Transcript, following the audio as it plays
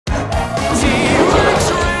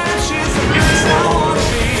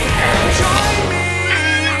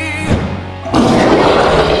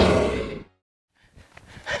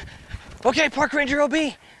Okay, Park Ranger OB,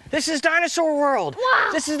 this is Dinosaur World. Wow.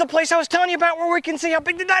 This is the place I was telling you about where we can see how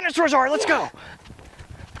big the dinosaurs are. Let's go.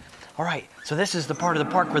 All right, so this is the part of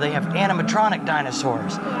the park where they have animatronic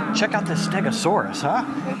dinosaurs. Yeah. Check out this Stegosaurus, huh?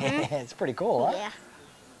 Mm-hmm. It's pretty cool, huh? Yeah.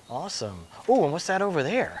 Awesome. Oh, and what's that over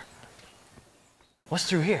there? What's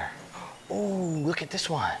through here? Oh, look at this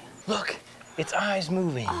one. Look, its eyes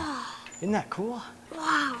moving. Oh. Isn't that cool?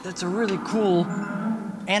 Wow. That's a really cool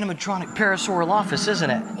animatronic Parasaurolophus, isn't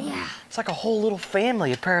it? Yeah. It's like a whole little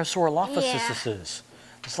family of Parasaurolophuses.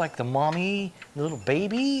 It's like the mommy, the little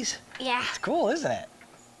babies. Yeah. It's cool, isn't it?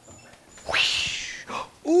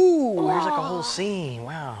 Ooh, here's like a whole scene.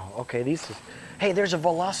 Wow. Okay, hey, there's a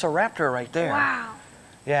Velociraptor right there. Wow.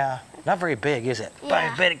 Yeah, not very big, is it? Yeah. But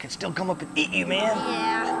I bet it could still come up and eat you, man.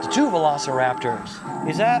 Yeah. The two Velociraptors.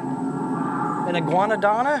 Is that an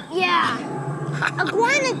iguanodonna? Yeah.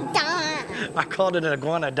 Iguanodon. I called it an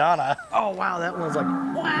iguanodonna. Oh, wow, that one's like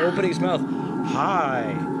opening his mouth.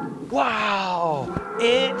 Hi. Wow,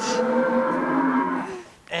 it's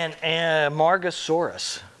an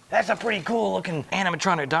Margosaurus. That's a pretty cool looking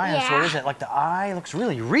animatronic dinosaur, Yeah. isn't it? Like the eye looks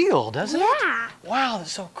really real, doesn't it? Yeah. Wow,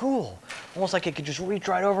 that's so cool. Almost like it could just reach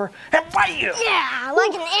right over and bite you. Yeah,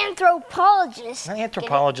 like an anthropologist. An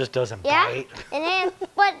anthropologist doesn't Yeah. bite.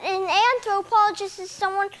 But an anthropologist is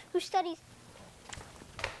someone who studies.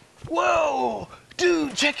 Whoa,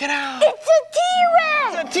 dude, check it out. It's a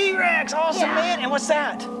T-Rex. It's a T-Rex, awesome, Yeah. man. And what's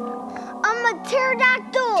that? A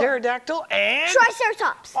pterodactyl. Pterodactyl and?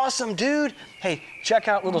 Triceratops. Awesome, dude. Hey, check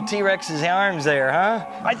out little T-Rex's arms there, huh?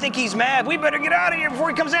 I think he's mad. We better get out of here before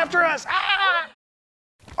he comes after us. Ah!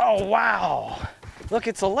 Oh, wow. Look,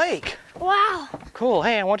 it's a lake. Wow. Cool.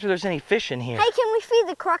 Hey, I wonder if there's any fish in here. Hey, can we feed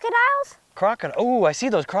the crocodiles? Crocodile. Oh, I see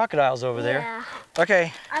those crocodiles over there. Yeah.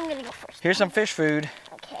 Okay, I'm gonna go first. here's some fish food.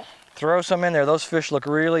 Okay. Throw some in there. Those fish look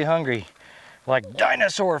really hungry. Like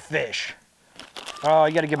dinosaur fish. Oh,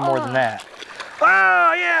 you gotta give them more than that.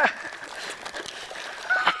 Oh, yeah.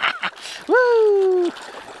 Woo!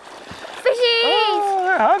 Fishies! Oh,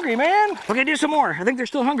 they're hungry, man. Okay, do some more. I think they're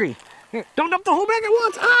still hungry. Here, don't dump the whole bag at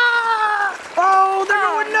once. Ah! Oh, they're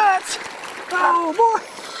going nuts. Oh, boy.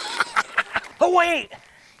 Oh, wait.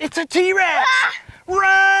 It's a T-Rex. Ah!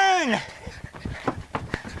 Run!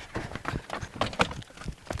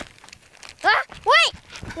 Ah, wait!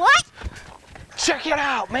 What? Check it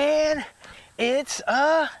out, man. It's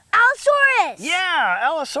a... Allosaurus! Yeah,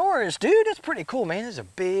 Allosaurus, dude. That's pretty cool, man. Those are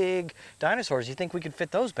big dinosaurs. You think we could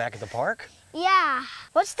fit those back at the park? Yeah.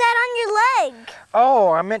 What's that on your leg?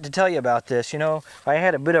 Oh, I meant to tell you about this. You know, I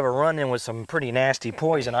had a bit of a run-in with some pretty nasty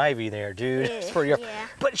poison ivy there, dude. It's pretty rough. Yeah.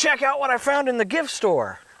 But check out what I found in the gift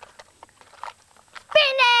store.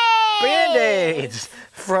 Band-Aids! Band-Aids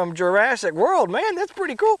from Jurassic World, man. That's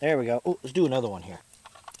pretty cool. There we go. Oh, let's do another one here.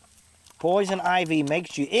 Poison ivy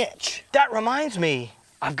makes you itch. That reminds me,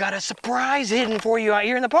 I've got a surprise hidden for you out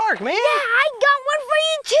here in the park, man. Yeah, I got one for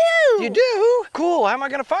you too! You do? Cool. How am I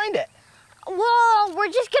going to find it? Well,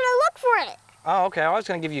 we're just gonna look for it. Oh, okay. I was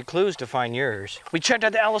going to give you clues to find yours. We checked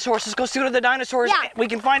out the Allosaurus. Let's go see what the dinosaurs Yeah. we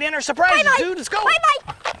can find in our surprises, Bye-bye. dude. Let's go.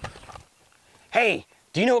 Bye-bye! Hey,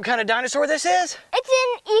 do you know what kind of dinosaur this is? It's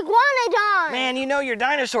an iguanodon. Man, you know your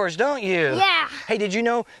dinosaurs, don't you? Yeah. Hey, did you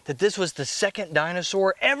know that this was the second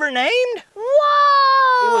dinosaur ever named?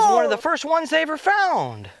 Whoa! It was one of the first ones they ever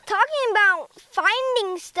found. Talking about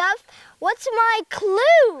finding stuff, what's my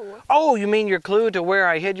clue? Oh, you mean your clue to where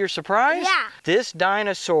I hid your surprise? Yeah. This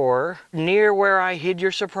dinosaur, near where I hid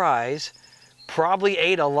your surprise, probably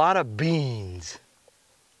ate a lot of beans.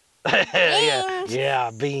 Beans?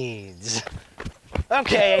 Yeah, beans.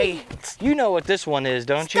 Okay, you know what this one is,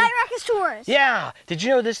 don't you? Styracosaurus. Yeah. Did you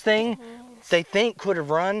know this thing they think could have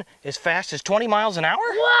run as fast as 20 miles an hour?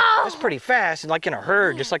 Whoa! That's pretty fast, and like in a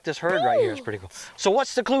herd, just like this herd right here is pretty cool. So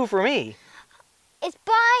what's the clue for me? It's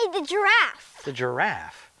by the giraffe. The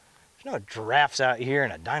giraffe. There's no giraffes out here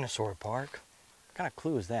in a dinosaur park. What kind of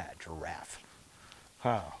clue is that, giraffe?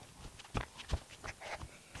 Huh.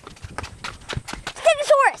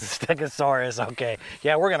 Stegosaurus. Stegosaurus, okay.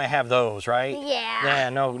 Yeah, we're gonna have those, right? Yeah. Yeah,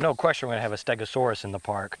 no question we're gonna have a Stegosaurus in the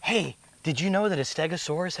park. Hey, did you know that a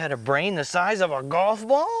Stegosaurus had a brain the size of a golf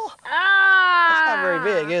ball? That's not very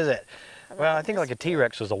big, is it? Well, I think like a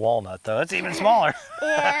T-Rex was a walnut, though. That's even smaller.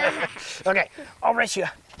 Yeah. Okay, I'll race you.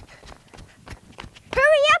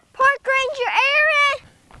 Hurry up, Park Ranger Aaron.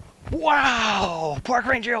 Wow, Park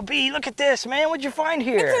Ranger LB, look at this, man. What'd you find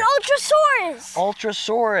here? It's an Ultrasaurus.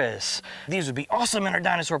 Ultrasaurus. These would be awesome in our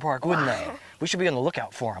dinosaur park, wouldn't they? We should be on the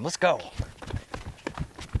lookout for them. Let's go.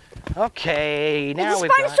 Okay, now It's a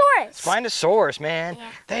we've got Spinosaurus. Spinosaurus, man. Yeah.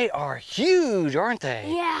 They are huge, aren't they?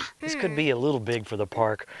 Yeah. This could be a little big for the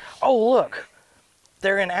park. Oh, look.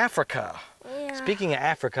 They're in Africa. Yeah. Speaking of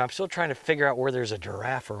Africa, I'm still trying to figure out where there's a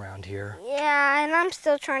giraffe around here. Yeah, and I'm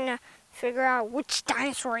still trying to figure out which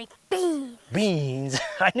dinosaur ate beans. Beans?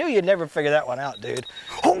 I knew you'd never figure that one out, dude.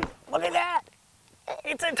 Oh, look at that.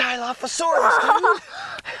 It's a Dilophosaurus,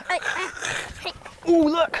 dude. Ooh,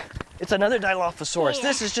 look. It's another Dilophosaurus. Yeah.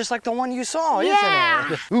 This is just like the one you saw, Yeah.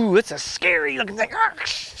 isn't it? Ooh, it's a scary looking thing.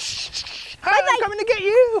 Bye-bye. I'm coming to get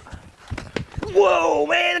you. Whoa,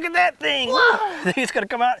 man, look at that thing. Whoa. He's going to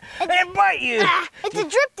come out and bite you. It's a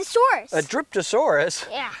Dryptosaurus. A Dryptosaurus?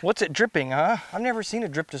 Yeah. What's it dripping, huh? I've never seen a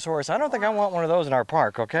Dryptosaurus. I don't think I want one of those in our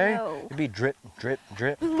park, okay? No. It'd be drip, drip,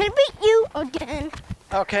 drip. I'm gonna beat you again.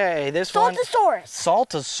 Okay, this one. Saltosaurus.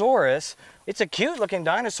 Saltosaurus. It's a cute looking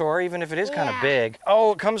dinosaur, even if it is kind of Yeah. big.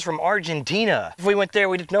 Oh, it comes from Argentina. If we went there,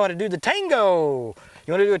 we'd know how to do the tango.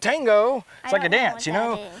 You want to do a tango? It's like a dance, you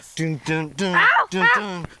know? Dun, dun, dun, Ow, dun, ow.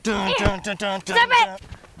 dun, dun, dun, dun, dun, Stop dun.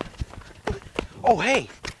 it. Oh, hey,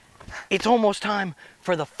 it's almost time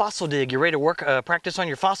for the fossil dig. You ready to work, practice on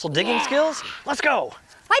your fossil digging skills? Let's go.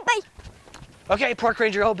 Bye-bye. Okay, Park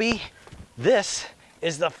Ranger LB, this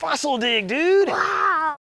is the fossil dig, dude.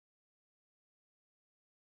 Wow.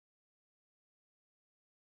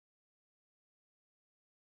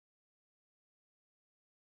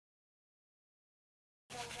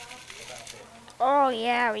 Oh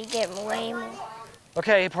yeah, we get way more.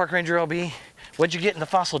 Okay, Park Ranger LB, what'd you get in the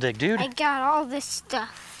fossil dig, dude? I got all this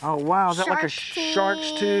stuff. Oh, wow, is that like a Shark shark's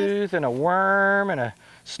teeth. tooth and a worm and a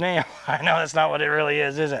snail? I know that's not what it really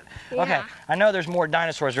is it? Yeah. Okay, I know there's more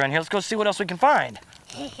dinosaurs around here. Let's go see what else we can find.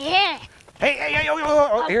 Yeah. Hey,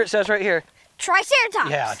 oh, here it says right here. Triceratops.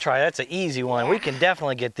 Yeah, that's an easy one. We can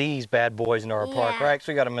definitely get these bad boys into our park, Yeah. right?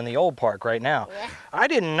 So we got them in the old park right now. Yeah. I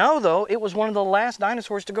didn't know, though, it was one of the last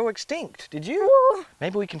dinosaurs to go extinct. Did you? Ooh.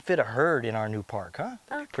 Maybe we can fit a herd in our new park, huh?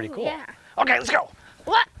 That'd be pretty cool. Yeah. Okay, let's go.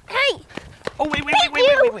 What? Hey. Oh,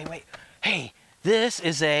 wait. Hey, this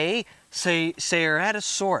is a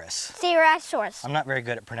Ceratosaurus. Ceratosaurus. I'm not very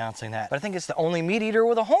good at pronouncing that, but I think it's the only meat eater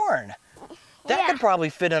with a horn. That Yeah. could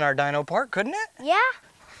probably fit in our dino park, couldn't it? Yeah.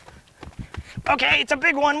 Okay, it's a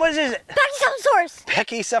big one. What is it? Pachycephalosaurus.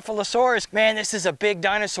 Pachycephalosaurus. Man, this is a big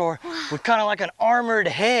dinosaur with kind of like an armored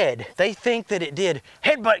head. They think that it did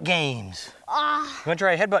headbutt games. You want to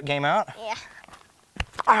try a headbutt game out? Yeah.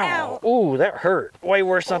 Ow. Ooh, that hurt. Way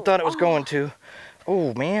worse than I thought it was going to.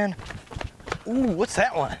 Oh, man. Ooh, what's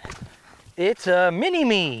that one? It's a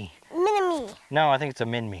mini-me. Mini-me. No, I think it's a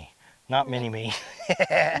min-me, not mini-me.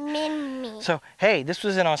 Mini-me. So, hey, this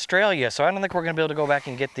was in Australia, so I don't think we're going to be able to go back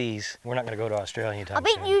and get these. We're not going to go to Australia anytime I'll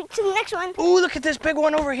beat soon. you to the next one. Ooh, look at this big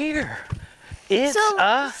one over here. It's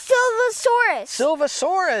a Silvosaurus.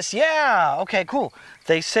 Silvosaurus. Yeah. Okay, cool.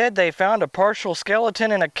 They said they found a partial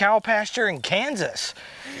skeleton in a cow pasture in Kansas.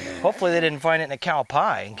 Hopefully they didn't find it in a cow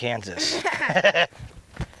pie in Kansas.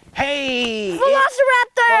 Hey!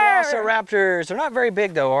 Velociraptor. Velociraptors. They're not very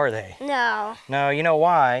big though, are they? No. No, you know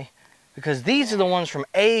why? Because these are the ones from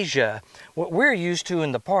Asia. What we're used to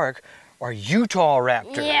in the park are Utah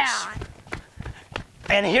raptors. Yeah.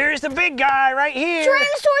 And here's the big guy right here.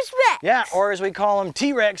 Tyrannosaurus Rex. Yeah, or as we call him,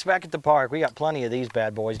 T-Rex back at the park. We got plenty of these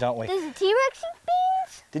bad boys, don't we? Does the T-Rex eat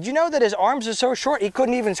beans? Did you know that his arms are so short he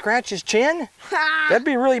couldn't even scratch his chin? That'd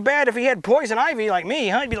be really bad if he had poison ivy like me,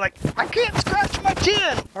 huh? He'd be like, I can't scratch my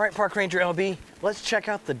chin. All right, Park Ranger LB, let's check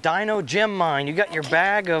out the Dino Gem Mine. You got your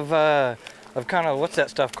bag of kind of, what's that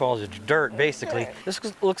stuff called? It's dirt, basically. This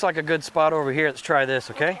looks like a good spot over here. Let's try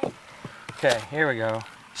this, okay? Okay, here we go.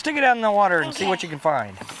 Stick it out in the water and see what you can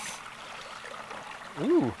find.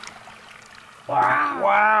 Ooh.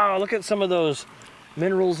 Wow, look at some of those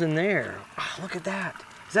minerals in there. Oh, look at that.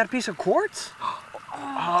 Is that a piece of quartz?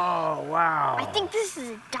 Oh, wow. I think this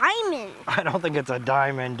is a diamond. I don't think it's a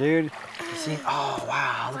diamond, dude. You see? Oh,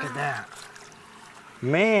 wow, look at that.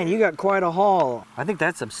 Man, you got quite a haul. I think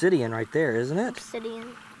that's obsidian right there, isn't it?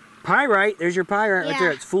 Obsidian. Pyrite, there's your pyrite right there.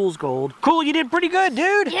 Yeah. It's fool's gold. Cool, you did pretty good,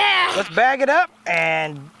 dude. Yeah. Let's bag it up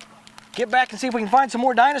and get back and see if we can find some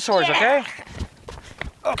more dinosaurs, okay?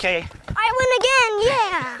 Okay. I win again,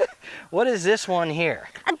 yeah. What is this one here?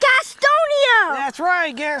 A Gastonia. That's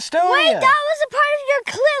right, Gastonia. Wait, that was a part of your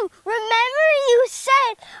clue. Remember you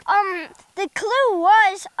said the clue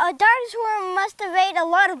was a dinosaur must have ate a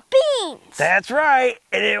lot of beans. That's right,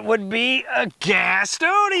 and it would be a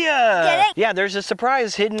Gastonia. Get it? Yeah, there's a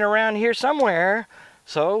surprise hidden around here somewhere.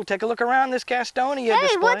 So take a look around this Gastonia Hey,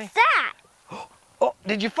 display. what's that? Oh,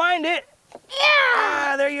 did you find it? Yeah.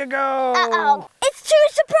 Ah, there you go. Uh-oh. It's 2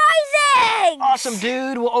 surprise eggs. Awesome,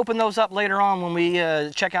 dude. We'll open those up later on when we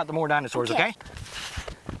check out the more dinosaurs, okay?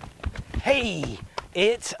 Hey,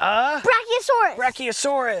 It's a Brachiosaurus.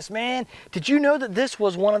 Brachiosaurus, man. Did you know that this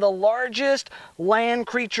was one of the largest land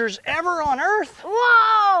creatures ever on Earth?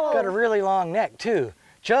 Whoa! Got a really long neck too,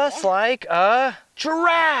 just like a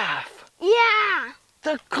giraffe. Yeah.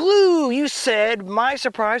 The clue you said, my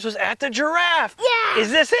surprise, was at the giraffe. Yeah.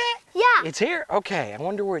 Is this it? Yeah. It's here? Okay, I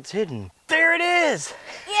wonder where it's hidden. There it is.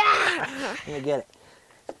 Yeah. Let me get it.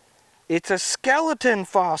 It's a skeleton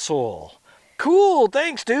fossil. Cool,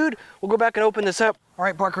 thanks, dude. We'll go back and open this up. All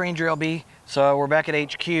right, Park Ranger LB, so we're back at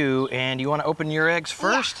HQ, and you want to open your eggs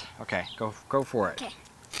first? Yeah. Okay, go for it. Okay.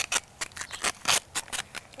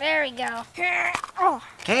 There we go. Oh.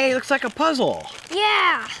 Hey, looks like a puzzle.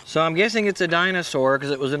 Yeah. So I'm guessing it's a dinosaur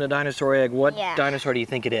because it was in a dinosaur egg. What Yeah. dinosaur do you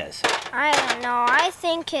think it is? I don't know. I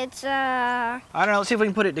think it's I don't know. Let's see if we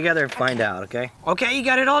can put it together and find out, okay? Okay, you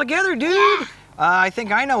got it all together, dude. Yeah. I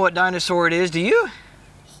think I know what dinosaur it is. Do you?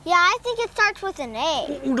 Yeah, I think it starts with an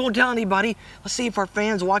A. Ooh, don't tell anybody. Let's see if our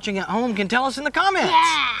fans watching at home can tell us in the comments.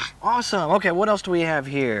 Yeah. Awesome. Okay, what else do we have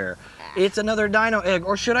here? It's another dino egg,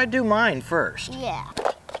 or should I do mine first? Yeah.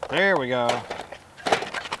 There we go.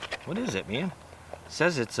 What is it, man? It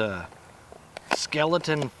says it's a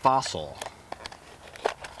skeleton fossil.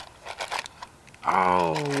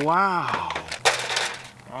 Oh, wow.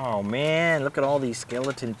 Oh, man, look at all these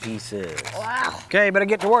skeleton pieces. Wow. Okay, better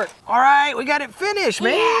get to work. All right, we got it finished,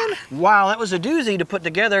 man. Yeah. Wow, that was a doozy to put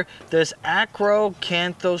together this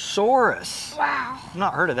Acrocanthosaurus. Wow. I've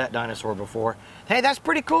not heard of that dinosaur before. Hey, that's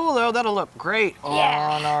pretty cool, though. That'll look great Yeah.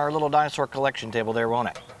 on our little dinosaur collection table there, won't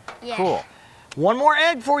it? Yeah. Cool. One more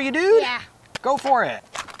egg for you, dude. Yeah. Go for it.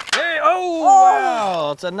 Hey, oh,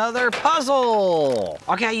 wow, it's another puzzle.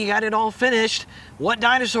 Okay, you got it all finished. What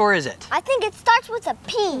dinosaur is it? I think it starts with a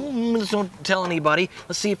P. Just don't tell anybody.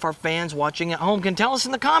 Let's see if our fans watching at home can tell us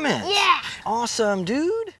in the comments. Yeah. Awesome,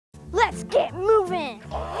 dude. Let's get moving.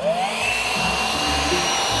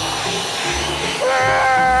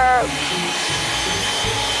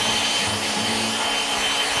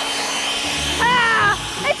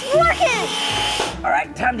 Ah, it's working. All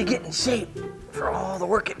right, time to get in shape for all the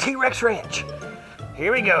work at T-Rex Ranch.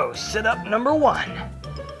 Here we go, sit up number 1.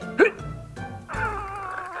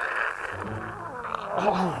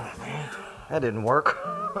 Oh, man, that didn't work.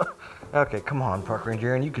 Okay, come on, Park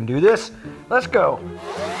Ranger, and you can do this. Let's go.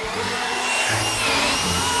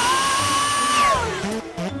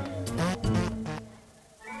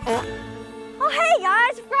 Oh, hey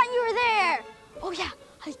guys, I forgot you were there. Oh yeah,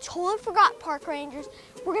 I totally forgot, Park Rangers.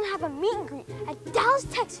 We're gonna have a meet and greet at Dallas,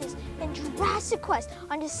 Texas in Jurassic Quest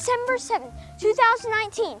on December 7th,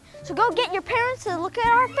 2019. So go get your parents to look at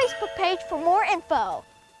our Facebook page for more info.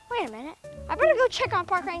 Wait a minute, I better go check on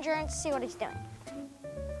Park Ranger and see what he's doing.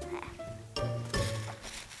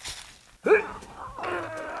 Whoa,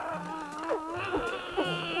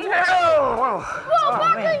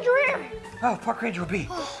 Park man. Ranger here. Oh, Park Ranger B.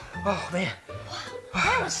 Oh, man.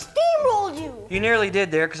 That was steamrolled you. You nearly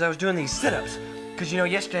did there because I was doing these sit-ups. Because, you know,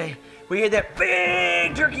 yesterday we had that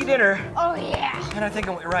big turkey dinner. Oh yeah. And I think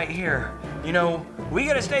I went right here. You know, we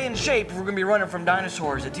got to stay in shape if we're going to be running from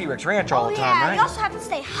dinosaurs at T-Rex Ranch all the time, right? You also have to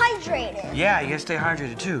stay hydrated. Yeah, you got to stay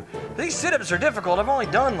hydrated too. These sit-ups are difficult. I've only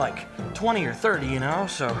done like 20 or 30, you know,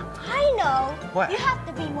 so. I know. What? You have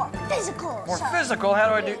to be more physical. More physical? How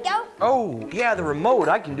do I do? Here you go. Oh, yeah, the remote.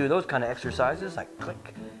 I can do those kind of exercises like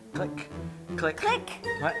click, click, click. Click.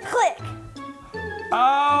 What? Click.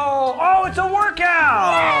 Oh, it's a workout!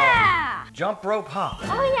 Yeah. Jump rope hop. Oh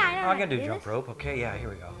yeah, I know. I can do jump rope. Okay, yeah, here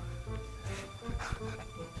we go.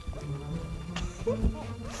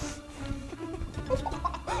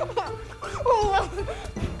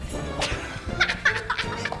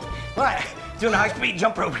 What? Doing a high-speed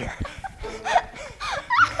jump rope here.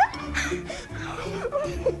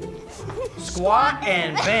 Squat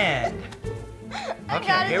and bend.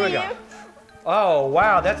 Okay, here we go. Oh,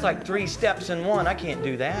 wow, that's like 3 steps in one. I can't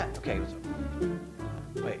do that. Okay,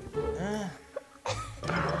 wait.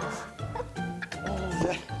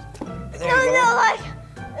 There you go. Like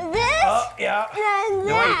this. Oh, yeah. And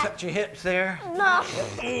You want to that. touch your hips there? No,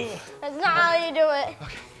 that's not how you do it.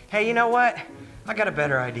 Okay. Hey, you know what? I got a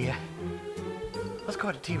better idea. Let's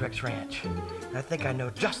go to T-Rex Ranch. And I think I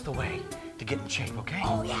know just the way to get in shape, okay?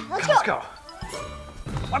 Oh yeah, let's Let's go. go.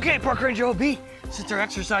 Okay, Park Ranger OB, since our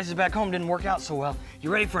exercises back home didn't work out so well,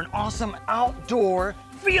 you ready for an awesome outdoor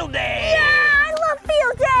field day? Yeah, I love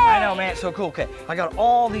field day. I know, man, it's so cool. Okay, I got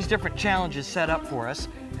all these different challenges set up for us,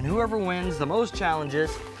 and whoever wins the most challenges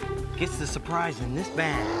gets the surprise in this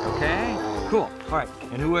bag, okay? Cool, all right,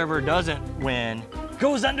 and whoever doesn't win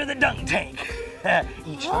goes under the dunk tank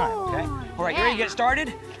each time, okay? All right, you ready to get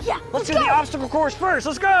started? Yeah, Let's do go. the obstacle course first,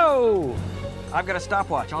 let's go! I've got a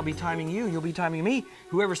stopwatch. I'll be timing you, you'll be timing me.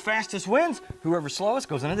 Whoever's fastest wins, whoever's slowest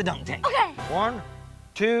goes into the dunk tank. Okay. 1,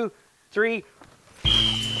 2, 3.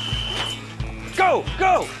 Go,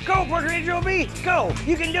 go, go, Parker Ranger OB, go.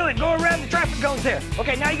 You can do it. Go around the traffic cones there.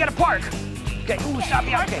 Okay, now you gotta park. Okay, ooh, stop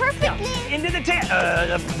me. Okay, now, into the tent,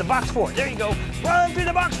 the box fort. There you go. Run through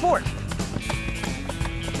the box fort.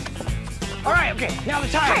 All right, okay, now the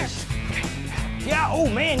tires. Yeah, oh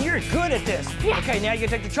man, you're good at this. Yeah. Okay, now you can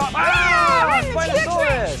take the chop. Ah,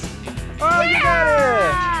 Spinosaurus. Oh, you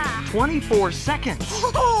got it. 24 seconds.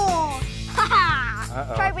 Oh,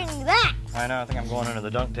 haha. Try beating that. I know, I think I'm going into the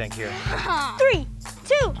dunk tank here. 3,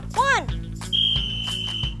 2, 1.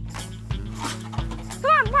 Come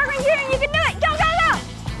on, Parker Ranger, you can do it. Go, go, go.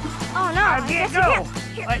 Oh no, I can't go.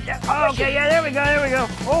 Like that. Oh, okay, yeah, there we go, there we go.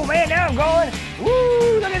 Oh man, now I'm going.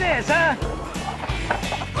 Woo, look at this, huh?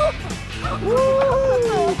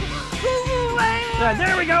 Woo. Right,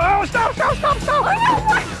 there we go. Oh, stop, stop, stop, stop.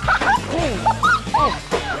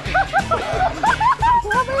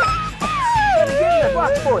 Get in the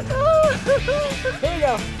box for it. Here we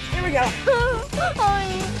go. Here we go.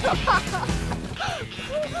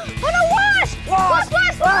 Oh no, wasp! Wasp,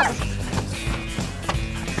 wasp, wasp!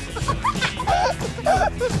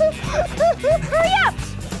 Hurry up!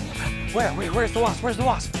 Where's the wasp? Where's the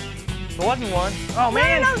wasp? There wasn't one. Oh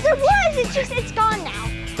man! No, there was. It's gone now.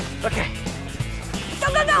 Okay. Go,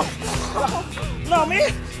 go, go! No,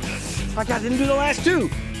 man! I didn't do the last two.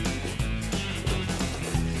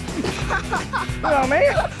 Oh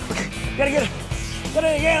man! Okay, gotta get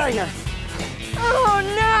out of here. Oh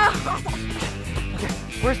no! Okay,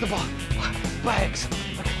 where's the ball? Bags.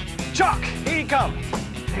 Okay. Chalk, here you come.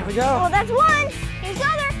 Here we go. Oh, that's one. Here's the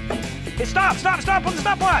other. Hey, stop, stop, stop, put the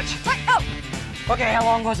stopwatch. What? Oh. Okay, how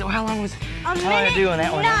long was it? How long was it? A minute doing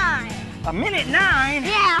that one? 9. A minute 9?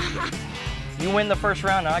 Yeah. You win the first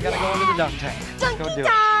round. Now I gotta go into the dunk tank. Let's go do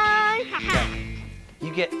time. it.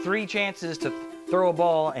 You get 3 chances to throw a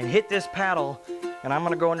ball and hit this paddle, and I'm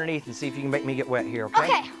gonna go underneath and see if you can make me get wet here, okay?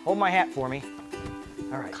 Okay. Hold my hat for me.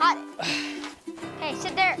 All right. Caught it. Hey,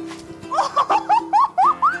 sit there.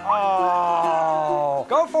 Oh!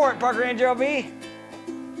 Go for it, Parker Ranger OB.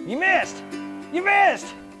 You missed. You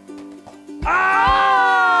missed. Oh!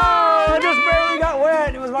 I just barely got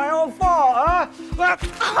wet. It was my own fault, huh?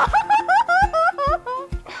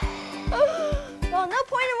 Well, no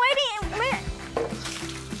point in waiting.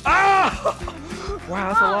 Oh! Wow,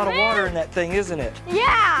 that's a lot of water in that thing, isn't it?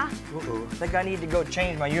 Yeah. Uh-oh. I think I need to go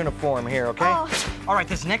change my uniform here, okay? Oh. All right,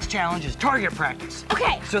 this next challenge is target practice.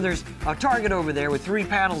 Okay. So there's a target over there with 3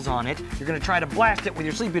 paddles on it. You're gonna try to blast it with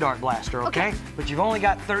your sleepy dart blaster, okay? But you've only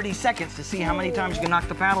got 30 seconds to see how many times you can knock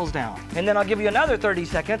the paddles down. And then I'll give you another 30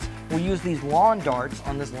 seconds. We'll use these lawn darts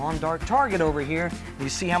on this lawn dart target over here. And you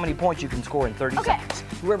see how many points you can score in 30 seconds.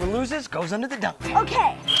 Whoever loses goes under the dunk tank.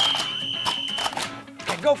 Okay.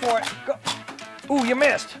 Okay, go for it. Go. Ooh, you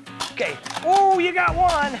missed. Okay. Ooh, you got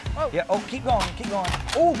one. Oh. Yeah. Oh, keep going. Keep going.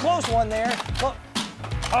 Ooh, close one there. Oh,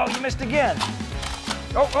 oh, you missed again.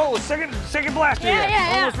 Oh, second blaster.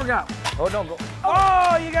 Yeah. Almost forgot. Oh, don't go.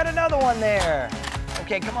 Oh, you got another one there.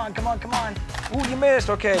 Okay, come on, come on, come on. Ooh, you missed.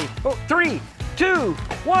 Okay. Oh, 3, 2,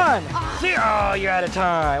 1, 0. Oh, you're out of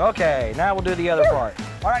time. Okay, now we'll do the other part.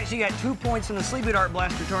 All right, so you got 2 points in the sleepy dart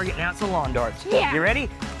blaster target. Now it's the lawn darts. Yeah. You ready?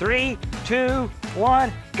 3, 2,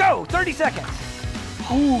 1, go. 30 seconds.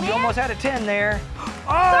 Ooh, you almost had a 10 there.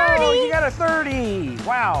 Oh, 30. You got a 30.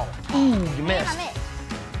 Wow. Ooh, you missed.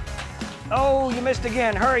 Oh, you missed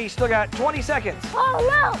again. Hurry, you still got 20 seconds. Oh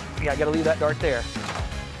no. Yeah, I gotta leave that dart there.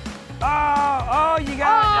 Oh, you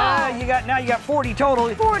got, now you got 40 total.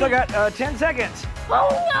 40. Still got 10 seconds. Oh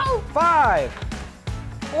no. 5,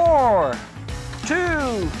 4, 2,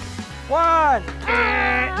 1.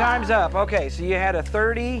 Time's up. Okay, so you had a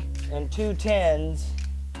 30 and 2 10s.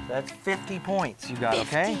 That's 50 points you got, 50.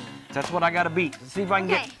 okay? That's what I gotta beat. Let's see if I can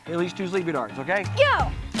get at least 2 sleepy darts, okay?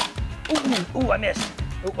 Go. Ooh, I missed.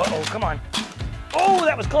 Uh-oh, come on. Oh,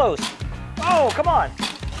 that was close. Oh, come on.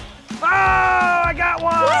 Oh, I got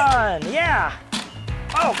one. What? Yeah.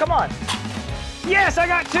 Oh, come on. Yes, I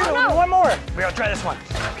got 2. Oh, no. One more. We're gonna try this one.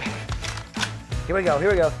 Okay. Here we go,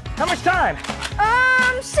 here we go. How much time?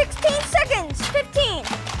 16 seconds. 15,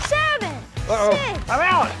 7, Uh-oh. 6, I'm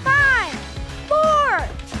out. 5, 4,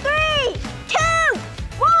 3, 2,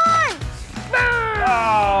 1.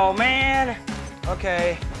 Oh, man.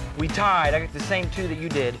 Okay, we tied. I got the same 2 that you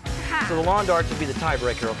did. So the lawn darts will be the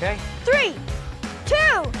tiebreaker, okay? 3, 2,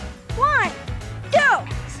 1, go.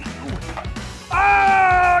 Oh,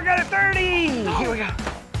 I got a 30. Here we go.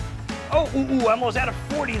 Oh, I almost had a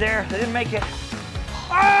 40 there. I didn't make it.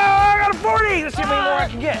 Oh, I got a 40. Let's see how many more I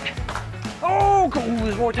can get. Oh, cool.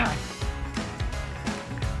 There's more time.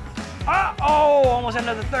 almost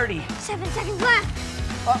another 30. 7 seconds left.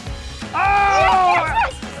 Oh!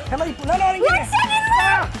 Yes! How many? No, I didn't 1 get it. second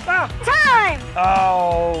left. Time.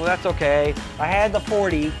 Oh, that's okay. I had the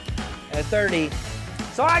 40 and the 30,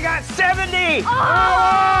 so I got 70. Oh!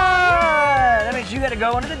 That means you got to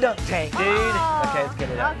go into the dunk tank, dude. Oh, Okay, let's get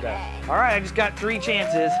it out. okay. All right, I just got 3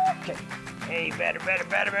 chances. Okay. Hey, better.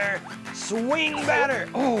 Swing better.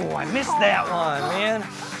 Oh, I missed that one, man.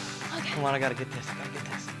 Okay. Come on, I gotta get this.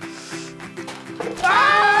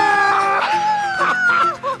 Ah!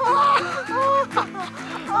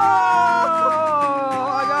 Oh,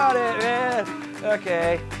 I got it, man.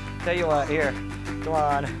 Okay, tell you what, here, come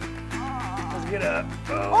on. Let's get up.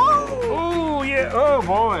 Oh, yeah, oh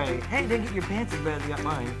boy. Hey, didn't get your pants as bad as you got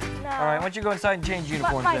mine. No. All right, why don't you go inside and change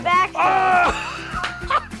uniforms My then. back. Oh!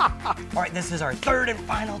 All right, this is our 3rd and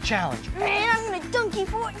final challenge. Man, I'm gonna dunk you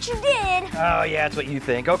for what you did. Oh, yeah, that's what you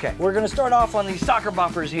think. Okay, we're gonna start off on these soccer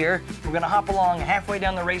bumpers here. We're gonna hop along halfway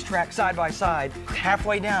down the racetrack side by side.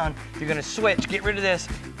 Halfway down, you're gonna switch, get rid of this,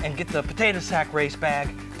 and get the potato sack race bag,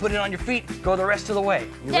 put it on your feet, go the rest of the way.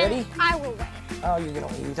 You Then ready? I will win. Oh, you're gonna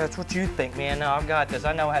leave. That's what you think, man. No, I've got this.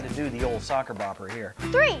 I know how to do the old soccer bopper here.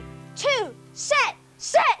 3, 2, set,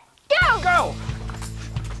 go! Go!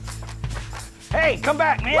 Hey, come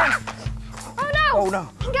back, man! Oh no! Oh no!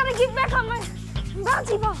 I gotta get back on my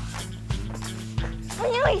bouncy ball. I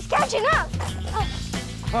know he's catching up.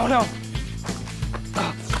 Oh no!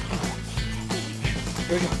 Oh.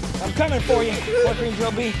 Here we go. I'm coming for you, Parker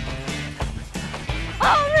Joe B.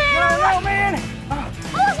 Oh man! No, man! Oh,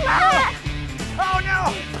 Who's mad? oh no!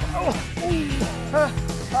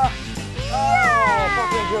 Oh,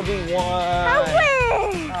 Parker Joe B won. I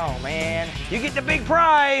win! Oh man, you get the big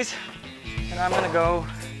prize, and I'm gonna go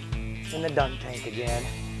in the dunk tank again.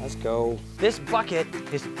 Let's go. This bucket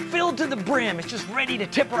is filled to the brim. It's just ready to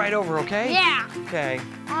tip right over, okay? Yeah. Okay.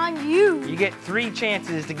 On you. You get 3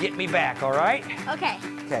 chances to get me back, all right? Okay.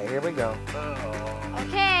 Okay, here we go.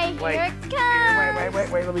 Okay, Wait. here it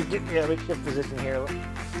comes. Wait. Let me shift position here.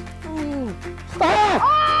 Ooh.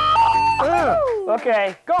 Oh!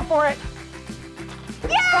 Okay, go for it.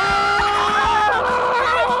 Yeah!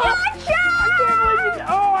 Gotcha!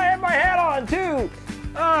 Oh, I had my hat on too.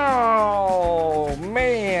 Oh,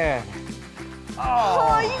 man.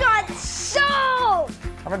 Oh, you got soaked.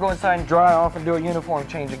 I'm gonna go inside and dry off and do a uniform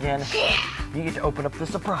change again. Yeah. You get to open up the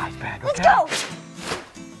surprise bag, okay? Let's go.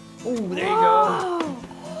 Oh, there you go.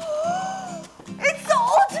 It's the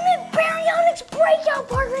ultimate baryonyx breakout,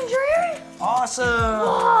 Parker and Jerry. Awesome.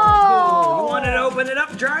 Whoa. Cool. You wanted to open it up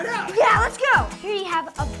and dry it out? Yeah, let's go. Here you have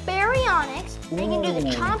a baryonyx. Then you can do the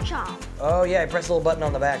chomp chomp. Oh, yeah, press a little button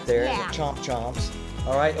on the back there. Yeah. The chomp chomps.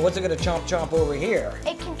 All right, what's it gonna chomp chomp over here?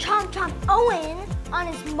 It can chomp chomp Owen on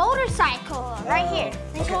his motorcycle right here.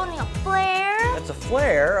 He's holding a flare. That's a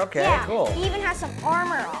flare. Okay, Yeah, cool. he even has some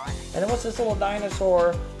armor on. And then what's this little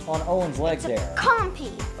dinosaur on Owen's leg there? Compy.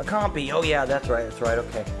 A compy. Oh, yeah, that's right.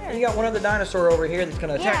 Okay. And you got one other dinosaur over here that's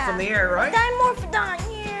gonna attack from the air, right? Dimorphodon,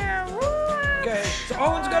 yeah. Okay, so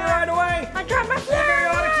Owen's gonna ride away. I dropped my The flare.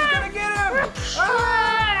 baryonyx is gonna get him.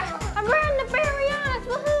 I'm riding the baryonyx,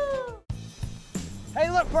 woohoo! Hey,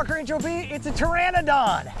 look, Parker and Joe B, it's a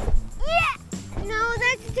pteranodon. Yeah! No,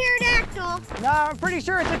 that's a pterodactyl. No, I'm pretty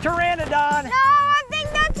sure it's a pteranodon. No, I think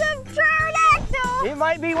that's a pterodactyl. It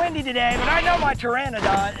might be windy today, but I know my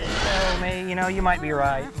pteranodon. You might be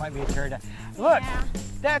right. It might be a pteranodon. Look,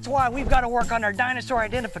 that's why we've got to work on our dinosaur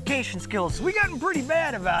identification skills. We gotten pretty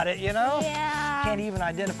bad about it, you know? Yeah. Can't even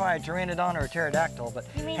identify a pteranodon or a pterodactyl, but.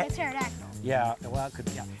 You mean a pterodactyl? Yeah, well, it could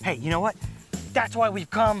be. Yeah. Hey, you know what? That's why we've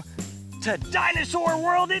come to Dinosaur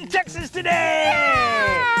World in Texas today.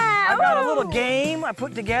 Yeah! I've got a little game I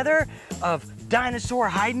put together of dinosaur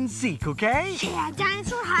hide and seek, okay? Yeah,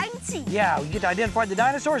 dinosaur hide and seek. Yeah, we get to identify the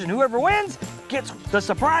dinosaurs, and whoever wins gets the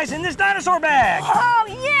surprise in this dinosaur bag. Oh,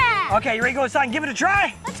 yeah! Okay, you ready to go inside and give it a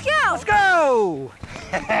try? Let's go! Let's go!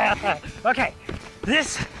 Okay,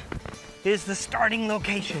 this is the starting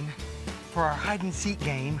location for our hide and seek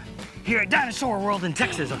game here at Dinosaur World in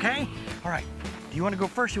Texas, okay? All right, do you want to go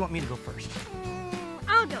first or you want me to go first?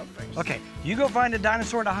 I'll go first. Okay, you go find a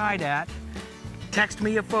dinosaur to hide at, text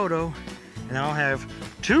me a photo, and I'll have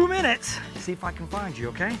 2 minutes to see if I can find you,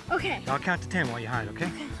 okay? Okay. I'll count to 10 while you hide, okay?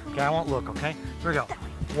 Okay, I won't look, okay? Here we go.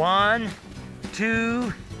 1,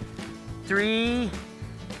 2, 3,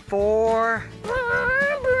 4.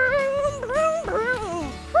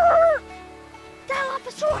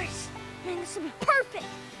 Dilophosaurus! Man, this will be perfect.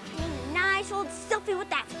 I need a nice old selfie with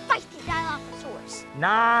that feisty Dilophosaurus.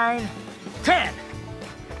 9, 10.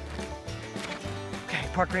 Okay,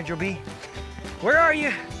 Park Ranger B, where are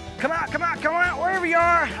you? Come out, wherever you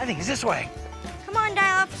are. I think it's this way. Come on,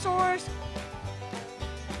 Dilophosaurus.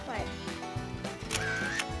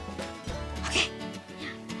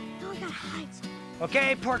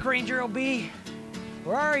 Okay, Park Ranger LB,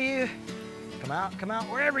 where are you? Come out,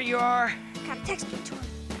 wherever you are. Gotta text me to him.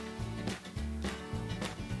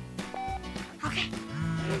 Okay.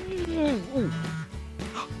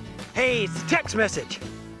 Hey, it's a text message.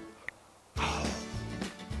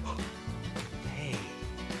 Hey,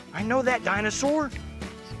 I know that dinosaur.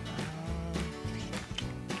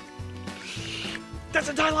 That's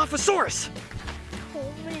a Dilophosaurus.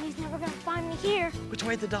 Oh man, he's never gonna find me here. Which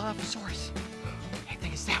way is the Dilophosaurus? I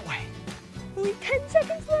think it's that way. Only 10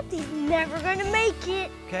 seconds left. He's never gonna make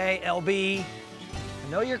it. Okay, LB, I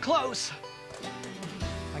know you're close.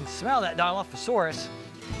 I can smell that Dilophosaurus.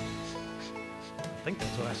 I think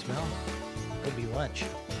that's what I smell. Could be lunch.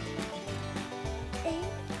 8,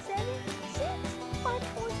 7, 6, 5,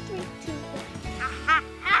 4, 3, 2, 1. Ha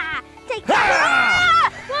ha! Take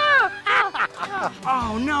that!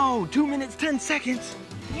 Oh no, 2 minutes, 10 seconds.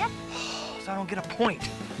 Yep. So I don't get a point.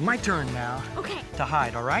 My turn now. Okay. To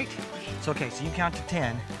hide, all right? It's okay, so you count to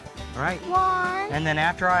 10, all right? 1. And then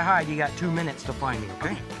after I hide, you got 2 minutes to find me,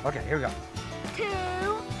 okay? Okay, here we go. 2,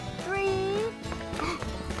 3.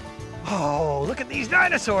 Oh, look at these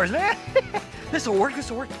dinosaurs, man. This'll work,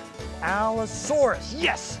 this'll work. Allosaurus,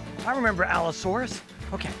 yes. I remember Allosaurus.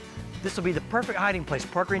 Okay, this will be the perfect hiding place.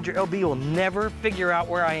 Park Ranger LB will never figure out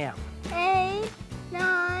where I am. 8,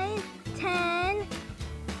 9, 10.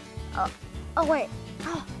 Oh wait.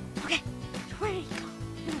 Oh, okay. So where did he go?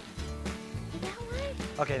 That way?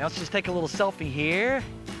 Okay, now let's just take a little selfie here.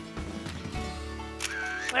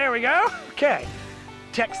 There we go. Okay,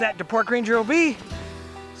 text that to Park Ranger LB.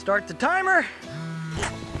 Start the timer.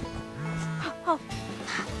 Oh.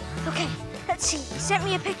 Okay, let's see. He sent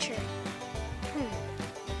me a picture.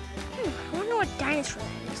 I wonder what dinosaur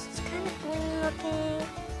that is. It's kind of green looking.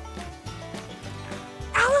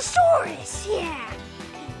 Allosaurus, yeah.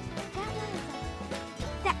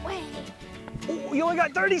 That way. Oh, you only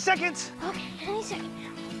got 30 seconds. Okay, any second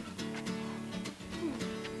now.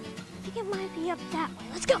 I think it might be up that way.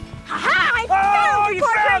 Let's go. Ha-ha! I found you,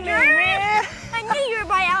 Park me, Ranger! man. I knew you were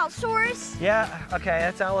by Allosaurus. Yeah, okay,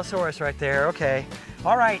 that's Allosaurus right there, okay.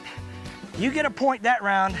 All right, you get a point that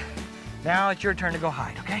round. Now it's your turn to go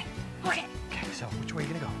hide, okay? Okay. Okay, so which way are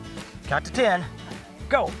you gonna go? Count to 10,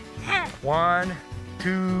 go. 1,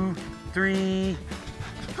 2, 3.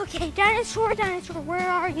 Okay, dinosaur, where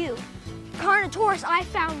are you? Carnotaurus, I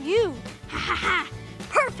found you. Ha ha ha.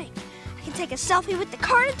 Perfect. I can take a selfie with the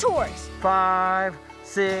Carnotaurus. 5,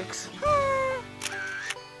 6.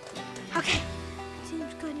 Okay,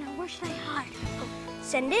 seems good. Now where should I hide? Oh,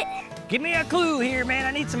 send it. Give me a clue here, man.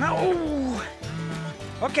 I need some help. Ooh.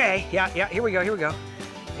 Okay, yeah, here we go.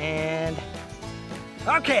 And,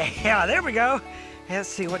 okay, yeah, there we go. Let's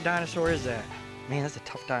see, what dinosaur is that? Man, that's a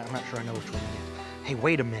tough dinosaur. I'm not sure I know which one it is. Hey,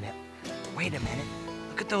 wait a minute.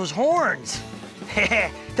 Look at those horns.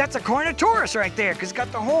 That's a Carnotaurus right there, because it's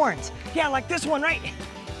got the horns. Yeah, like this one, right?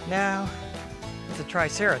 Now, it's a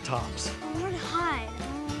Triceratops. I want to hide.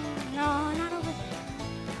 No, not over there.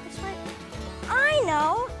 This way. I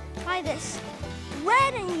know. By this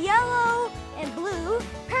red and yellow and blue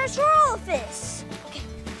Parasaurolophus. Okay,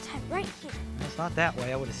 let's hide right here. It's not that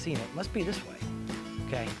way. I would have seen it. It must be this way.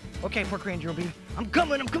 Okay, Park Ranger LB. I'm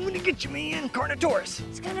coming to get you, man. Carnotaurus.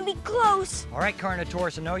 It's gonna be close. All right,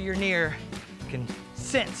 Carnotaurus, I know you're near. I can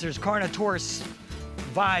sense there's Carnotaurus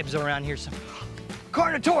vibes around here.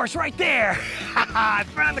 Carnotaurus right there. I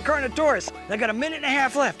found the Carnotaurus. I got 1.5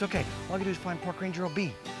 minutes left. Okay, all I can do is find Park Ranger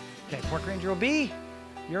LB. Okay, Park Ranger LB,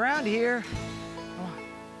 you're around here. Oh,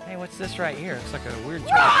 hey, what's this right here? Looks like a weird...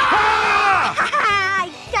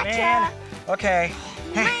 I gotcha. Man, okay.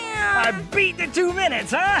 I beat the 2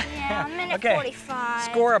 minutes, huh? Yeah, 1 minute 45.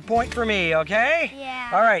 Score a point for me, okay?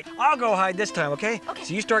 Yeah. All right, I'll go hide this time, okay? Okay.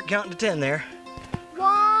 So you start counting to 10 there.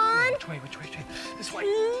 1. Which way? This way.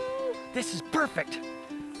 2. This is perfect.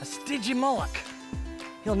 A Stygimoloch.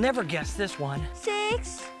 He'll never guess this one.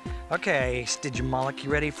 6. Okay, Stygimoloch, you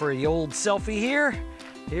ready for the old selfie here?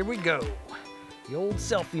 Here we go. The old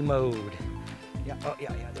selfie mode. Yeah, oh,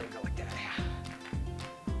 yeah, there you go, like that.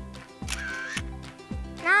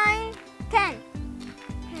 9, 10. Okay,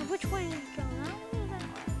 which way did it go?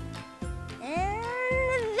 That way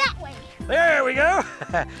or that way? And that way. There we go.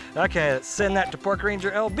 Okay, let's send that to Park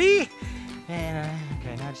Ranger LB. And,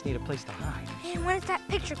 okay, now I just need a place to hide. And when is that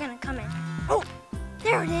picture gonna come in? Oh,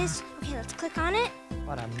 there it is. Okay, let's click on it.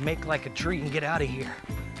 Ought to make like a tree and get out of here.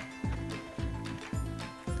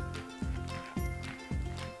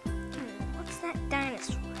 What's that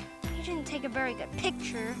dinosaur? He didn't take a very good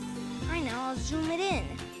picture. I know, I'll zoom it in.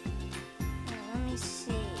 Let me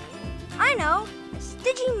see. I know, a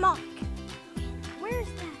Stygimoloch. Where's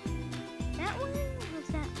that? That one or was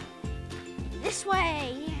that one? this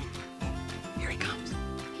way. Yeah. Here he comes.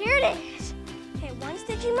 Here it is. Okay, 1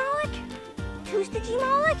 Stitchy-Molic, 2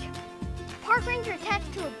 Stitchy-Molic, park ranger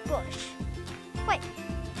attached to a bush. Wait,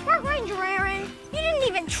 park ranger Aaron, you didn't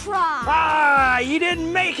even try. Ah, you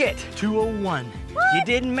didn't make it. 201. What? You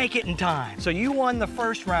didn't make it in time. So you won the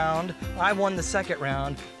first round, I won the second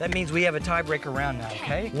round. That means we have a tiebreaker round now,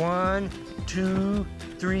 okay? 1, 2,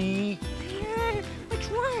 3. Man, which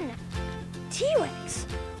one? T-Rex.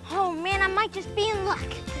 Oh man, I might just be in luck.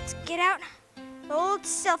 Let's get out the old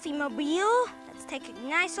selfie mobile. Let's take a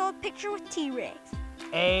nice old picture with T-Rex.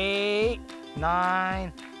 8,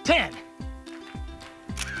 9, 10.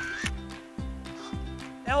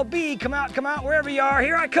 LB, come out, wherever you are.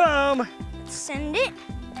 Here I come. Let's send it.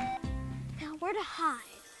 Now where to hide?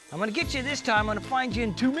 I'm gonna get you this time. I'm gonna find you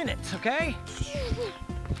in 2 minutes, okay?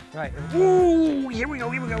 Right. Ooh, here we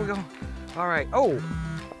go. All right. Oh,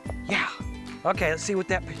 yeah. Okay, let's see what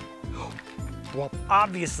that. Well,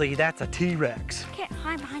 obviously that's a T-Rex. Can't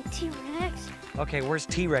hide behind T-Rex. Okay, where's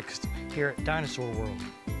T-Rex here at Dinosaur World?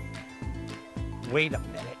 Wait a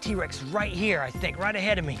minute. T-Rex right here, I think, right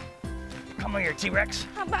ahead of me. Come here, T-Rex.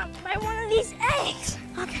 How about by one of these eggs?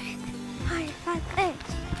 Okay, hide by the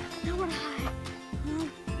eggs. Now where to hide?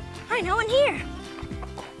 I know, in here.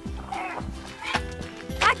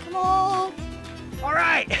 Whack-a-mole. All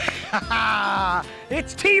right.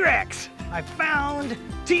 It's T-Rex. I found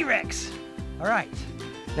T-Rex. All right.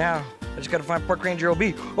 Now, I just gotta find Park Ranger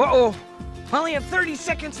LB. Uh-oh. I only have 30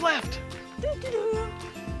 seconds left. Doo-doo-doo.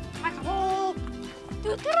 Whack-a-mole.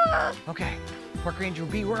 Doo-doo-doo. Okay. Park Ranger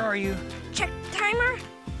LB, where are you? Check the timer.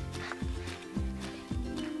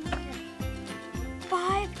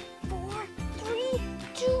 5, 4, 3,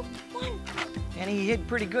 2, 1. And he hit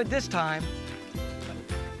pretty good this time.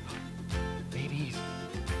 Maybe he's...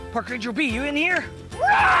 Park Ranger B, you in here?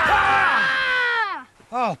 Ah!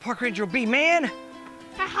 Oh, Park Ranger B, man.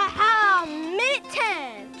 Ha ha ha, minute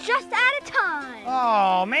 10, just out of time.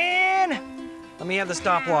 Oh, man. Let me have the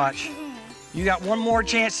stopwatch. You got one more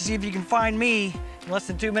chance to see if you can find me in less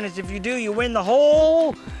than 2 minutes. If you do, you win the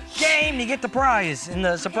whole game. You get the prize in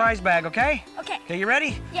the surprise bag, okay? Okay. Okay, you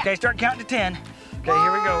ready? Yeah. Okay, start counting to 10. Okay,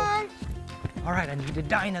 here we go. 1. All right, I need a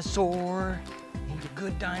dinosaur. I need a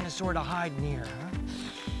good dinosaur to hide near, huh?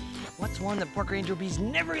 What's one that Park Ranger B's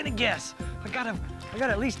never gonna guess? I gotta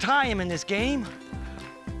at least tie him in this game.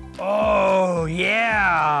 Oh,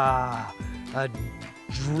 yeah. A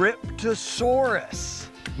Dryptosaurus.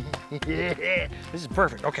 Yeah, this is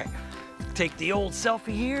perfect. Okay, take the old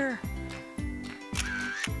selfie here.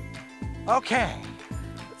 Okay,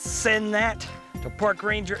 let's send that to Park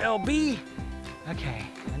Ranger LB. Okay,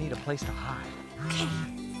 I need a place to hide. Okay.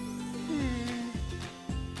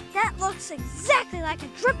 That looks exactly like a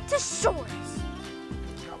Dryptosaurus.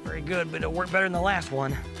 It's not very good, but it'll work better than the last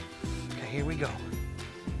one. Okay, here we go.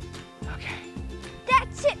 Okay.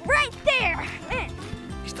 That's it right there. Man.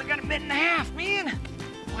 You still got a minute and a half, man.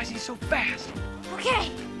 Why is he so fast?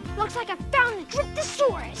 Okay, looks like I found the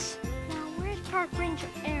Dryptosaurus. Now, where's Park Ranger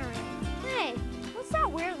Aaron? Hey, what's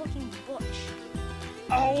that weird looking bush?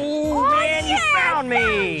 Oh man, yeah, you found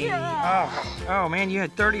me. found Oh man, you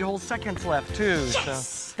had 30 whole seconds left too. Yes.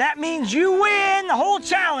 So that means you win the whole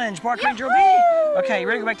challenge, Park Ranger B. Okay, you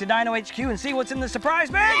ready to go back to Dino HQ and see what's in the surprise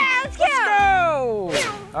bag? Yeah, let's go.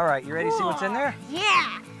 All right, you ready to see what's in there?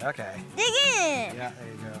 Yeah. Okay. Dig in. Yeah, there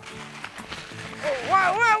you go.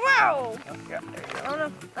 Whoa, whoa, whoa. Oh, yeah, there you go. Oh,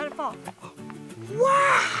 no, let it fall.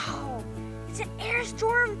 Wow. It's an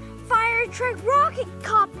Airstorm fire truck rocket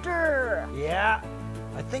copter. Yeah,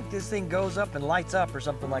 I think this thing goes up and lights up or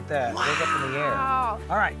something like that. It goes up in the air. Wow.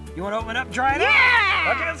 All right, you want to open it up and try it Yeah.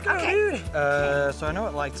 out? Okay, let's go, dude. So I know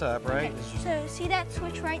it lights up, right? Okay. So see that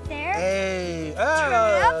switch right there? Hey, Turn it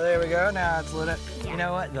up. oh, there we go. Now it's lit up. Yeah. You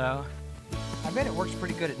know what, though? I bet it works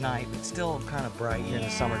pretty good at night, but still kind of bright here in the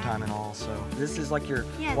Yeah. summertime and all. So this is like your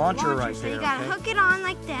Yeah, the launcher right so there. you gotta Okay? hook it on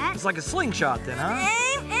like that. It's like a slingshot then, huh?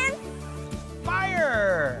 Aim and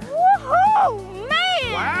Fire! woohoo,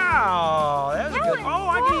 man! Wow, that was That a good. was Oh,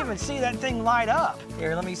 I can fun. even see that thing light up.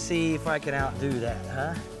 Here, let me see if I can outdo that,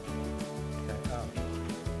 huh? Okay, oh,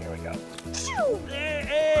 here we go. Shoo.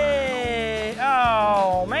 Hey,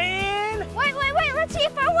 oh man! Wait, let's see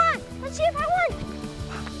if I won. Let's see if I won.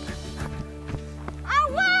 I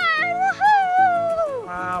won, woohoo!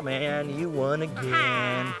 Wow, man, you won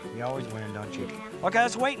again. You always win, don't you? Okay,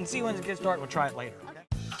 let's wait and see when it gets started. We'll try it later. Okay?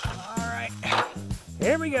 All right,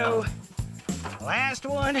 here we go. Last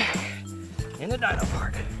one in the Dino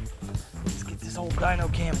Park. Let's get this old Dino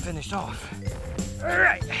cam finished off. All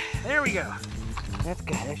right, there we go. That's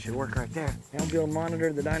good. That should work right there. Now I'll be able to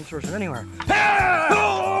monitor the dinosaurs from anywhere. Ah!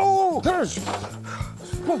 Oh!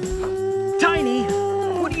 Tiny,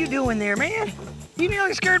 what are you doing there, man? You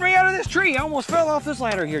nearly scared me out of this tree. I almost fell off this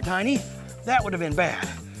ladder here, Tiny. That would have been bad.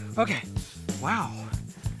 Okay, wow.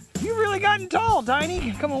 You've really gotten tall,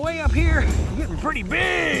 Tiny. Coming way up here, you're getting pretty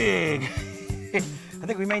big. I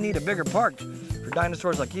think we may need a bigger park for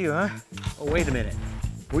dinosaurs like you, huh? Oh, wait a minute.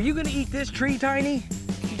 Were you gonna eat this tree, Tiny?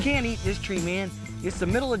 You can't eat this tree, man. It's the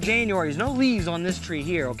middle of January. There's no leaves on this tree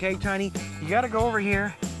here, okay, Tiny? You gotta go over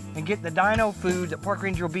here and get the dino food that Park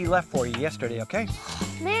Ranger B left for you yesterday, okay?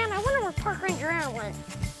 Man, I wonder where Park Ranger Aaron went.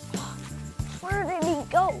 Where did he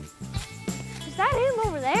go? Is that him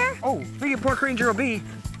over there? Oh, speaking of Park Ranger B,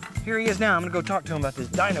 here he is now. I'm gonna go talk to him about this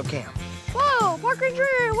dino camp. Whoa, Park Ranger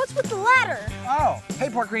Aaron, what's with the ladder? Oh, hey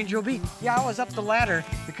Park Ranger B. Yeah, I was up the ladder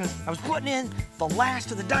because I was putting in the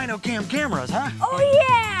last of the dino cam cameras, huh? Oh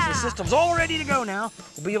yeah! The system's all ready to go now.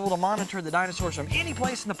 We'll be able to monitor the dinosaurs from any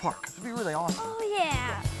place in the park. It'll be really awesome. Oh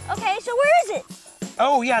yeah. Okay, so where is it?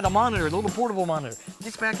 Oh yeah, the monitor, the little portable monitor.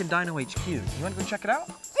 It's back in Dino HQ. You wanna go check it out?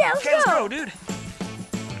 Yeah, let's Okay, go. let's go, dude.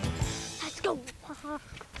 Let's go.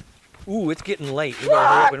 Ooh, it's getting late.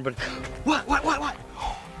 What? What?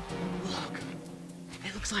 Look,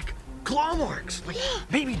 it looks like claw marks, like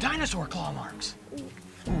baby dinosaur claw marks. Ooh,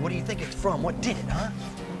 what do you think it's from? What did it, huh?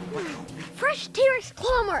 Fresh T-Rex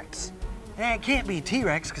claw marks. It can't be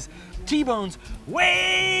T-Rex, because T-Bone's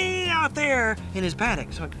way out there in his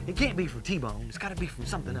paddock, so it can't be from T-Bone. It's gotta be from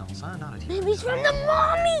something else, huh? Not a T-Rex. Maybe it's from the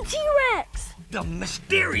mommy T-Rex. The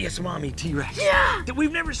mysterious mommy T-Rex. Yeah. That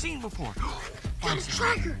we've never seen before. Got a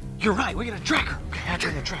tracker. You're right, we got a tracker. Okay, I'll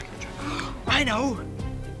turn the tracker. I know.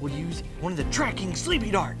 We'll use one of the tracking sleepy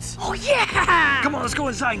darts. Oh yeah! Come on, let's go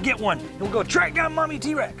inside and get one. And we'll go track down mommy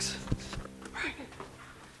T-Rex.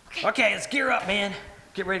 Okay, let's gear up, man.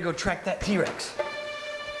 Get ready to go track that T-Rex.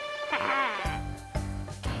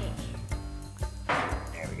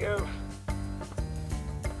 There we go.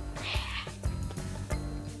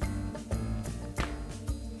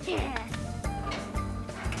 Yeah.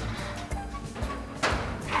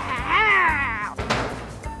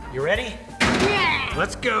 You ready? Yeah.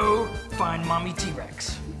 Let's go find mommy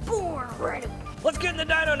T-Rex. Born ready. Let's get in the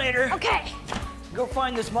Dinonator. Okay. Go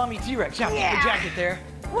find this mommy T-Rex. Yeah, Yeah. put the jacket there.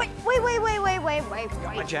 Wait.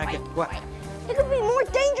 Got my jacket. What? It could be more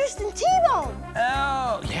dangerous than T-Bone.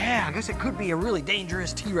 Oh, yeah, I guess it could be a really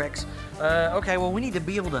dangerous T-Rex. Okay, well, we need to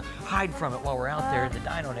be able to hide from it while we're out there in the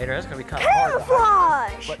Dinonator. That's gonna be kind of hard to hide.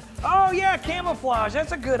 Camouflage. But, oh, yeah, camouflage.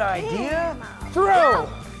 That's a good idea. Throw.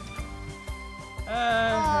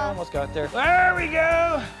 Almost got there. There we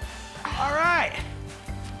go. All right.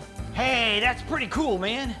 Hey, that's pretty cool,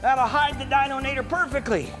 man. That'll hide the Dinonator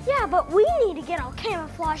perfectly. Yeah, but we need to get all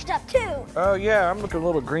camouflaged up too. Oh, yeah, I'm looking a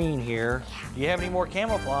little green here. Do you have any more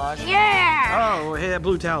camouflage? Yeah. Oh, hey, that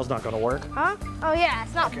blue towel's not gonna work. Huh? Oh yeah,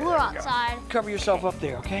 it's not blue there we go. outside. Cover yourself up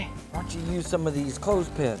there, okay? Why don't you use some of these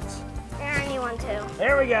clothespins? Yeah, I need one too.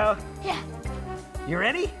 There we go. Yeah. You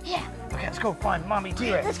ready? Yeah. Okay, let's go find mommy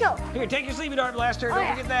T-Rex. Let's go. Here, take your sleepy dart blaster. Oh, Don't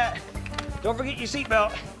yeah. forget that. Don't forget your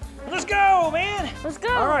seatbelt. Let's go, man. Let's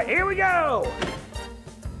go. All right, here we go.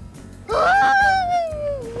 Ah!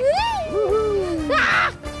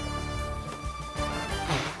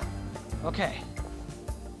 Okay.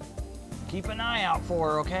 Keep an eye out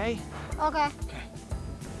for her, okay? Okay. Okay.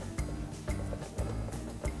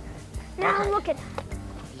 Now Okay. I'm looking.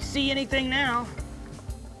 You see anything now?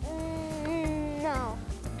 No.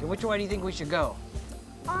 Okay, which way do you think we should go?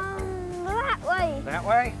 That way. That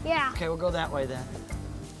way? Yeah. Okay, we'll go that way then.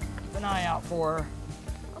 Keep an eye out for her.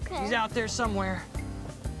 Okay. She's out there somewhere.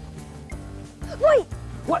 Wait.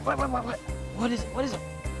 What? What is it? What is it?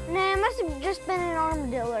 Nah, it must have just been an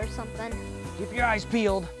armadillo or something. Keep your eyes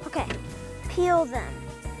peeled. Okay. Peel them.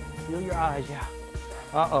 Peel your eyes, yeah.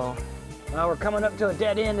 Uh-oh. Now we're coming up to a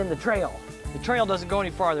dead end in the trail. The trail doesn't go any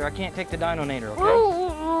farther. I can't take the Dinonator,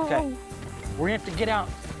 okay? Okay. We're gonna have to get out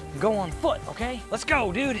and go on foot, okay? Let's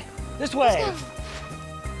go, dude. This way. Let's go.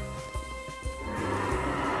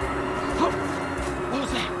 What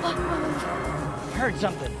was that? I heard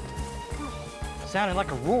something. Sounded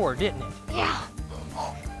like a roar, didn't it? Yeah.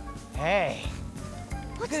 Hey.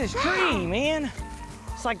 What's Look at this that? tree, man.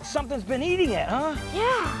 It's like something's been eating it, huh?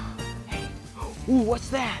 Yeah. Hey. Ooh, what's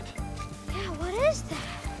that? Yeah, what is that?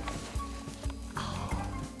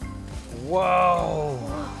 Whoa.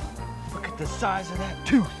 Look at the size of that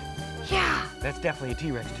tooth. Yeah. That's definitely a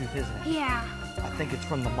T-Rex tooth, isn't it? Yeah. I think it's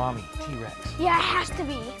from the mommy T-Rex. Yeah, it has to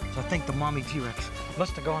be. So I think the mommy T-Rex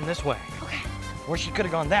must have gone this way. Okay. Or she could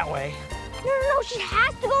have gone that way. No, she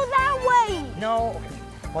has to go that way. No.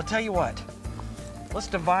 Well, I'll tell you what. Let's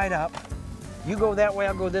divide up. You go that way,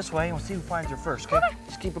 I'll go this way, and we'll see who finds her first, okay? Okay.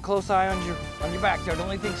 Just keep a close eye on your back there. Don't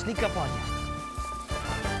let anything sneak up on you.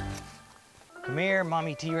 Come here,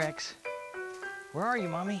 Mommy T-Rex. Where are you,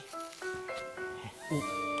 Mommy? Ooh,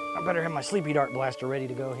 I better have my sleepy dart blaster ready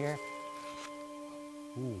to go here.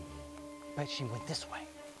 Ooh, bet she went this way.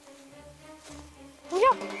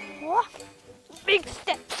 Yep. Oh, big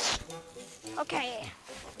steps. Okay.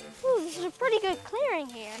 Ooh, this is a pretty good clearing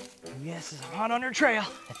here. Yes, I'm hot on her trail.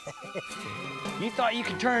 You thought you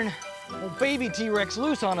could turn old baby T-Rex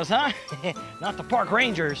loose on us, huh? Not the park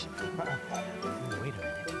rangers. Ooh, wait a minute.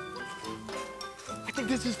 I think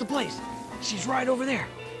this is the place. She's right over there.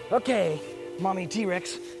 Okay, Mommy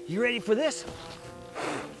T-Rex, you ready for this?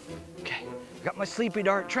 Okay, got my sleepy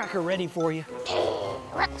dart tracker ready for you.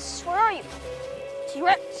 T-Rex, where are you?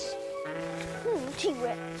 T-Rex.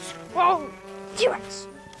 T-Rex. Whoa, T-Rex.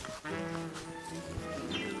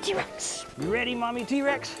 T-Rex. You ready, Mommy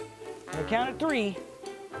T-Rex? On the count of 3.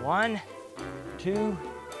 1, 2,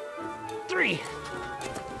 3.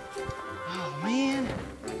 Oh man,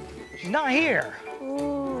 she's not here.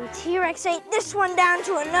 Ooh, T-Rex ate this one down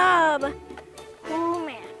to a nub. Ooh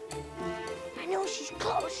man, I know she's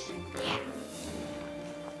close. Yeah.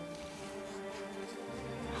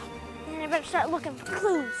 And I better start looking for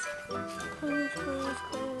clues. Clues.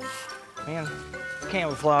 Man,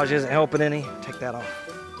 camouflage isn't helping any. Take that off.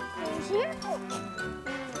 Is here?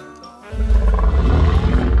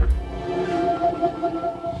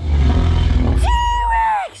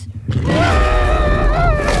 T-Rex!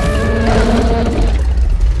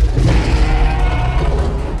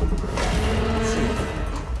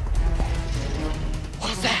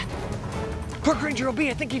 What's that? Park Ranger OB,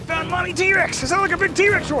 I think he found Mommy T-Rex. It sounds like a big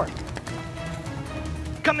T-Rex roar.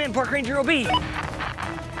 Come in, Park Ranger OB.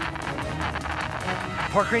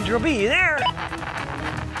 Park Ranger OB, you there?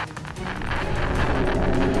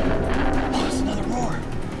 Oh, it's another roar.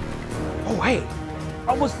 Oh, hey,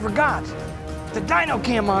 almost forgot. The Dino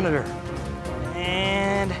Cam monitor.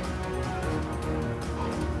 And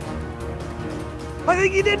I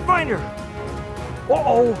think you did find her.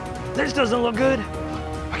 Uh-oh, this doesn't look good.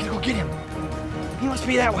 I gotta go get him. He must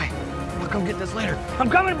be that way. I'll come get this later. I'm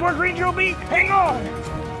coming, Park Ranger OB. Hang on.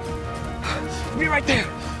 I'll be right there.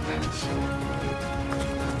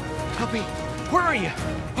 OB, where are you?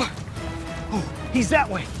 Oh, he's that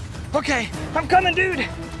way. Okay, I'm coming, dude.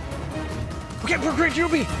 Okay, Park Ranger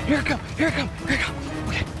OB. Here I come.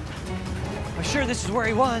 Okay. I'm sure this is where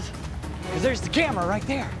he was, because there's the camera right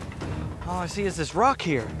there. All I see is this rock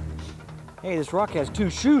here. Hey, this rock has 2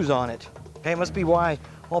 shoes on it. Hey, it must be why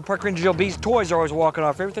all Park Ranger OB's toys are always walking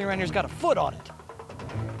off. Everything around here's got a foot on it.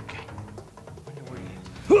 Okay.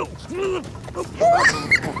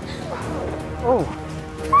 Oh.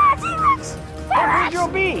 T-Rex! Park Ranger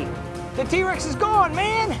OB! The T-Rex is gone,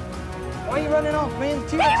 man! Why are you running off, man? The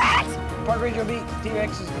T-Rex! Park Ranger OB,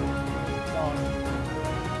 T-Rex is gone.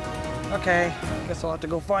 Okay, guess I'll have to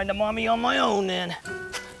go find a mommy on my own then.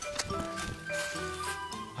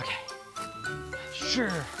 Okay.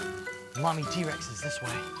 Sure, Mommy T-Rex is this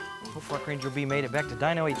way. Hope Park Ranger OB made it back to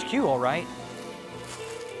Dino HQ all right.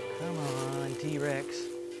 Come on, T-Rex.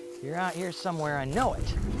 You're out here somewhere, I know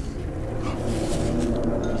it.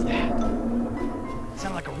 What's that? It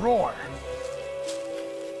sounded like a roar.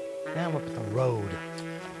 Now I'm up at the road.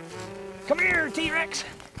 Come here, T-Rex.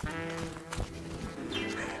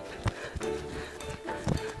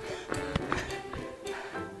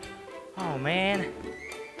 Oh, man.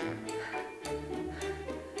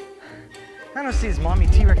 I don't see his Mommy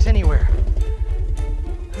T-Rex anywhere.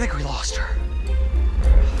 I think we lost her.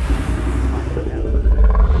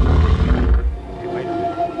 Hey, wait a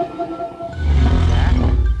minute.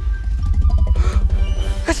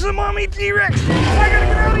 This is a Mommy T-Rex! I gotta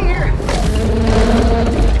get out of here!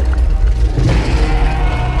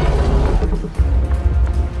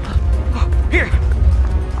 Oh, here!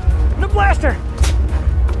 The blaster!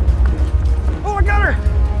 Oh, I got her!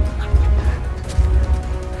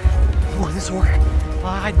 Oh, this will work.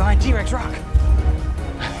 I'll hide behind T-Rex rock.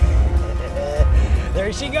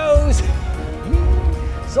 There she goes!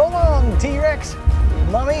 So long, T-Rex!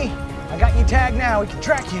 Mommy, I got you tagged now. We can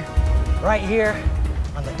track you right here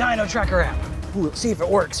on the Dino Tracker app. Ooh, let's see if it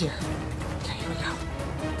works here. Okay, here we go.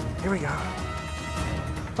 Here we go.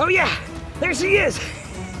 Oh yeah, there she is.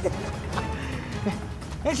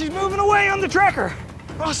 And she's moving away on the tracker.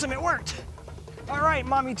 Awesome, it worked. All right,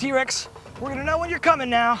 Mommy T-Rex, we're gonna know when you're coming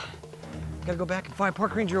now. Gotta go back and find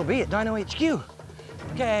Park Ranger OB at Dino HQ.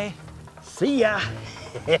 Okay, see ya.